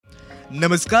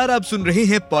नमस्कार, आप सुन रहे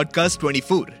हैं पॉडकास्ट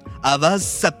 24 आवाज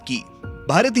सबकी।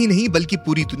 भारत ही नहीं बल्कि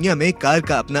पूरी दुनिया में कार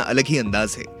का अपना अलग ही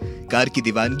अंदाज है। कार की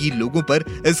दीवानगी लोगों पर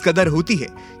इस कदर होती है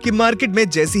कि मार्केट में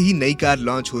जैसे ही नई कार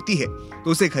लॉन्च होती है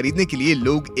तो उसे खरीदने के लिए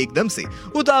लोग एकदम से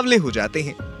उतावले हो जाते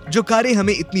हैं। जो कारें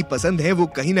हमें इतनी पसंद है वो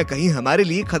कहीं ना कहीं हमारे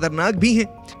लिए खतरनाक भी हैं,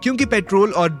 क्योंकि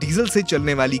पेट्रोल और डीजल से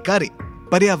चलने वाली कारें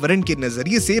पर्यावरण के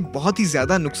नजरिए से बहुत ही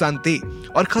ज्यादा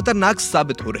नुकसानदेह और खतरनाक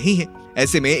साबित हो रही हैं।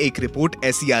 ऐसे में एक रिपोर्ट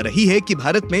ऐसी आ रही है कि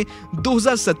भारत में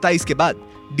 2027 के बाद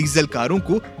डीजल कारों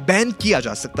को बैन किया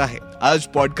जा सकता है। आज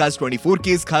पॉडकास्ट 24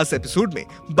 के इस खास एपिसोड में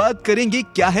बात करेंगे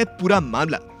क्या है पूरा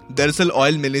मामला। दरअसल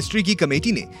ऑयल मिनिस्ट्री की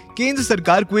कमेटी ने केंद्र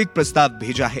सरकार को एक प्रस्ताव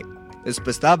भेजा है। इस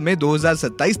प्रस्ताव में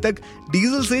 2027 तक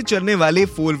डीजल से चलने वाले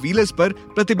 4 व्हीलर्स पर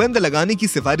प्रतिबंध लगाने की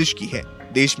सिफारिश की है।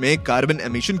 देश में कार्बन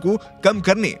एमिशन को कम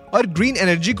करने और ग्रीन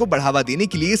एनर्जी को बढ़ावा देने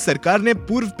के लिए सरकार ने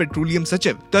पूर्व पेट्रोलियम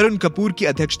सचिव तरुण कपूर की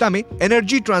अध्यक्षता में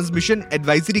एनर्जी ट्रांसमिशन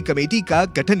एडवाइजरी कमेटी का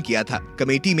गठन किया था।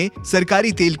 कमेटी में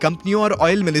सरकारी तेल कंपनियों और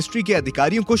ऑयल मिनिस्ट्री के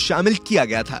अधिकारियों को शामिल किया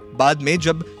गया था। बाद में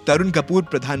जब तरुण कपूर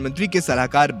प्रधानमंत्री के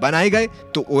सलाहकार बनाए गए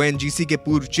तो ओएनजीसी के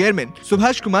पूर्व चेयरमैन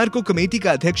सुभाष कुमार को कमेटी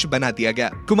का अध्यक्ष बना दिया गया।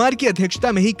 कुमार की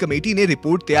अध्यक्षता में ही कमेटी ने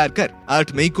रिपोर्ट तैयार कर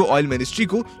 8 मई को ऑयल मिनिस्ट्री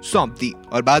को सौंप दी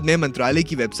और बाद में मंत्रालय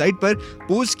की वेबसाइट पर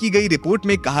पोस्ट की गई रिपोर्ट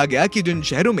में कहा गया कि जिन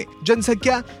शहरों में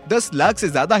जनसंख्या 10 लाख से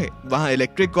ज्यादा है वहां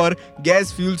इलेक्ट्रिक और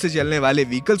गैस फ्यूल से चलने वाले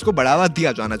व्हीकल्स को बढ़ावा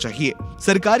दिया जाना चाहिए।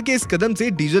 सरकार के इस कदम से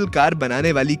डीजल कार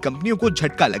बनाने वाली कंपनियों को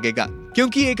झटका लगेगा,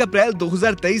 क्योंकि 1 अप्रैल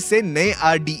 2023 से नए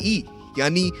RDE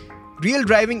यानी real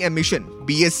driving emission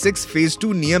BS6 phase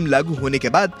 2 नियम लागू होने के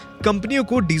बाद कंपनियों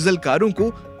को डीजल कारों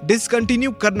को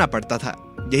डिसकंटिन्यू करना पड़ता था।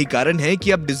 यही कारण है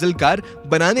कि अब डीजल कार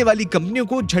बनाने वाली कंपनियों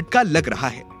को झटका लग रहा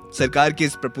है। सरकार के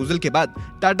इस प्रपोजल के बाद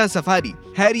Tata safari,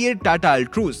 Harrier, Tata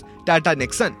Altroz, Tata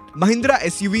Nexon, Mahindra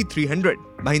SUV 300,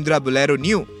 Mahindra Bolero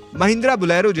new, Mahindra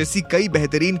Bolero जैसी कई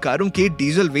बेहतरीन कारों के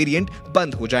डीजल वेरिएंट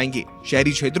बंद हो जाएंगे।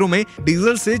 शहरी क्षेत्रों में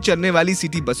डीजल से चलने वाली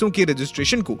सिटी बसों के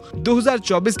रजिस्ट्रेशन को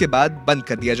 2024 के बाद बंद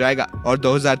कर दिया जाएगा और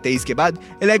 2023 के बाद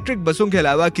इलेक्ट्रिक बसों के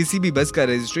अलावा किसी भी बस का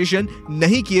रजिस्ट्रेशन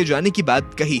नहीं किए जाने की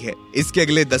बात कही है। इसके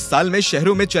अगले 10 साल में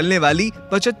शहरों में चलने वाली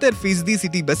 75%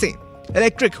 सिटी बसें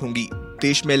इलेक्ट्रिक होंगी।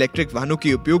 देश में इलेक्ट्रिक वाहनों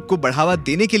के उपयोग को बढ़ावा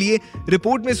देने के लिए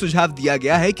रिपोर्ट में सुझाव दिया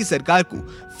गया है कि सरकार को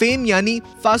फेम यानी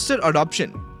faster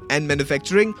adoption and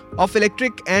manufacturing of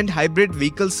electric and hybrid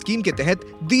vehicle scheme के तहत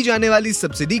दी जाने वाली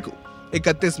सब्सिडी को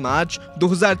 31 मार्च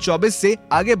 2024 से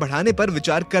आगे बढ़ाने पर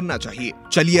विचार करना चाहिए।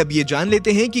 चलिए अब ये जान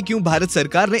लेते हैं कि क्यों भारत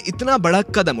सरकार ने इतना बड़ा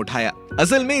कदम उठाया।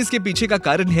 असल में इसके पीछे का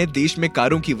कारण है देश में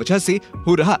कारों की वजह से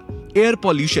हो रहा एयर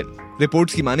पॉल्यूशन।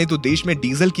 रिपोर्ट्स की माने तो देश में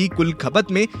डीजल की कुल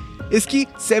खपत में इसकी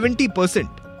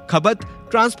 70% खपत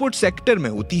ट्रांसपोर्ट सेक्टर में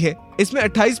होती है। इसमें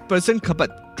 28%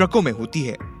 खपत ट्रकों में होती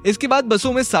है। इसके बाद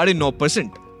बसों में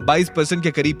 9.5%, 22%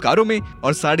 के करीब कारों में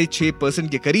और 6.5%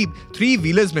 के करीब 3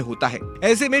 व्हीलर्स में होता है।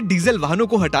 ऐसे में डीजल वाहनों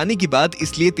को हटाने की बात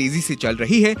इसलिए तेजी से चल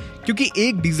रही है क्योंकि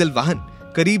एक डीजल वाहन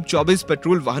करीब 24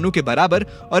 पेट्रोल वाहनों के बराबर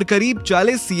और करीब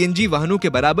 40 CNG वाहनों के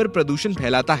बराबर प्रदूषण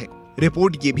फैलाता है।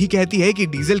 रिपोर्ट ये भी कहती है कि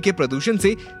डीजल के प्रदूषण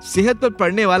से सेहत पर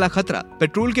पड़ने वाला खतरा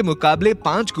पेट्रोल के मुकाबले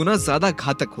 5 गुना ज्यादा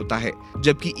घातक होता है,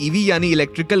 जबकि EV यानी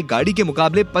इलेक्ट्रिकल गाड़ी के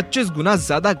मुकाबले 25 गुना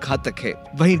ज्यादा घातक है।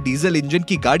 वहीं डीजल इंजन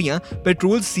की गाड़ियां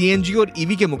पेट्रोल, CNG और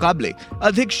EV के मुकाबले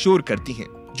अधिक शोर करती हैं,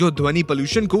 जो ध्वनि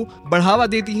पोल्यूशन को बढ़ावा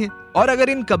देती हैं। और अगर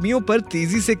इन कमियों पर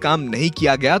तेजी से काम नहीं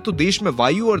किया गया तो देश में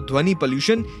वायु और ध्वनि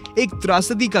पोल्यूशन एक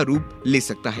त्रासदी का रूप ले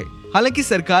सकता है। हालांकि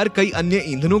सरकार कई अन्य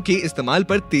ईंधनों के इस्तेमाल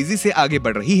पर तेजी से आगे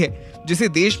बढ़ रही है, जिसे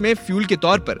देश में फ्यूल के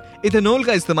तौर पर इथेनॉल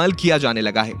का इस्तेमाल किया जाने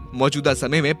लगा है। मौजूदा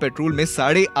समय में पेट्रोल में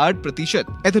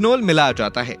 8.5% इथेनॉल मिलाया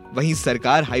जाता है। वहीं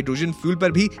सरकार हाइड्रोजन फ्यूल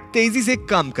पर भी तेजी से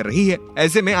काम कर रही है।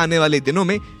 ऐसे में आने वाले दिनों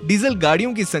में डीजल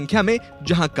गाड़ियों की संख्या में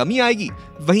जहां कमी आएगी,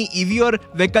 वहीं EV और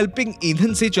वैकल्पिक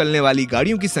ईंधन से चलने वाली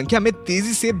गाड़ियों की संख्या में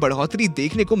तेजी से बढ़ोतरी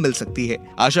देखने को मिल सकती है।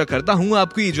 आशा करता हूँ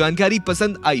आपको ये जानकारी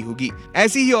पसंद आई होगी।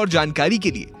 ऐसी ही और जानकारी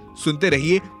के लिए सुनते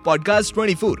रहिए पॉडकास्ट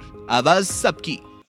 24 आवाज सबकी।